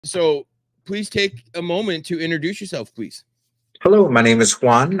So please take a moment to introduce yourself, please. Hello, my name is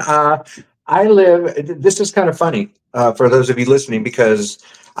Juan. I live, this is kind of funny for those of you listening because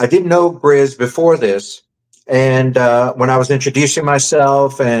I didn't know Grizz before this. And when I was introducing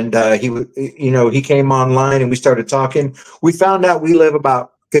myself and he came online and we started talking, we found out we live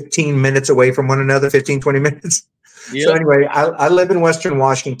about 15 minutes away from one another, 15, 20 minutes. So Yep. anyway, I live in Western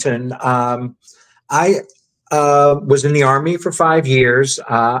Washington. I was in the Army for 5 years.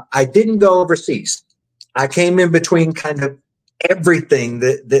 I didn't go overseas. I came in between kind of everything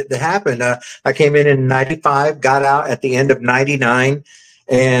that happened. I came in '95, got out at the end of '99,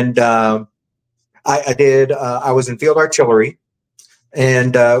 and I was in field artillery,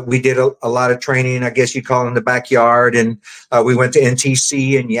 and we did a lot of training. I guess you call it in the backyard, and we went to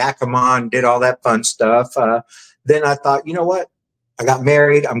NTC and Yakima and did all that fun stuff. Then I thought, you know what? I got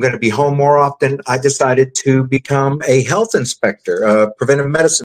married. I'm going to be home more often. I decided to become a health inspector, preventive medicine